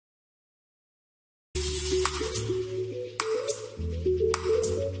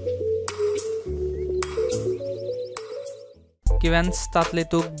Kivanç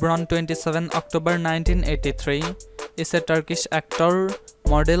Tatlitug, born 27 October 1983, is a Turkish actor,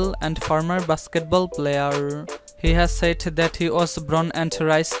 model, and former basketball player. He has said that he was born and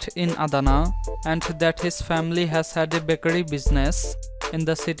raised in Adana, and that his family has had a bakery business in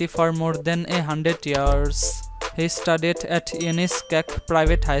the city for more than 100 years. He studied at Yesilçam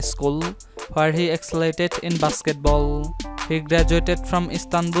Private High School, where he excelled in basketball. He graduated from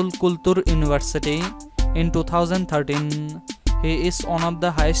Istanbul Kültür University in 2013. He is one of the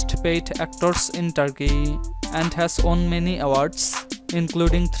highest paid actors in Turkey and has won many awards,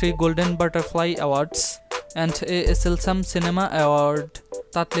 including 3 Golden Butterfly Awards and a Yesilçam Cinema Award.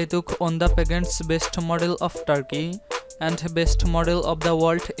 Tatlitug won the pageants Best Model of Turkey and Best Model of the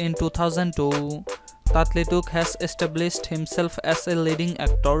World in 2002. Tatlitug has established himself as a leading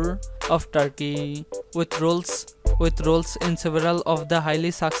actor of Turkey, with roles in several of the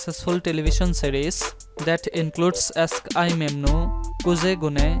highly successful television series that includes Acclaim Memnu, Kuzey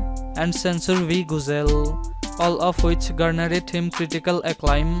Güney, and Cesur Güzel, all of which garnered him critical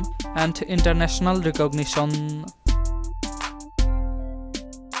acclaim and international recognition.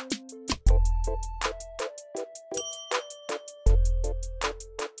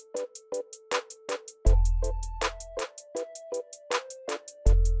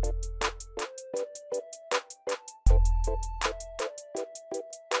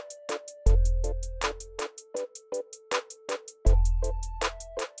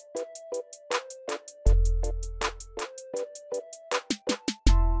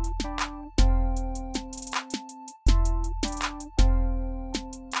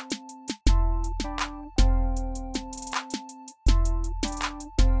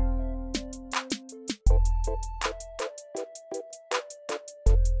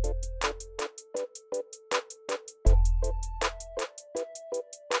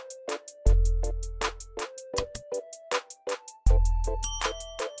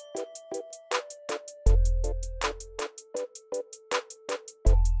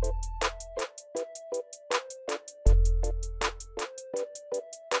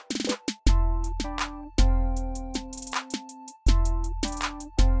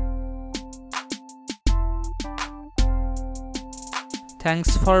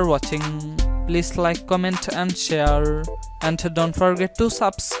 Thanks for watching. Please like, comment and share, and don't forget to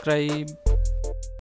subscribe.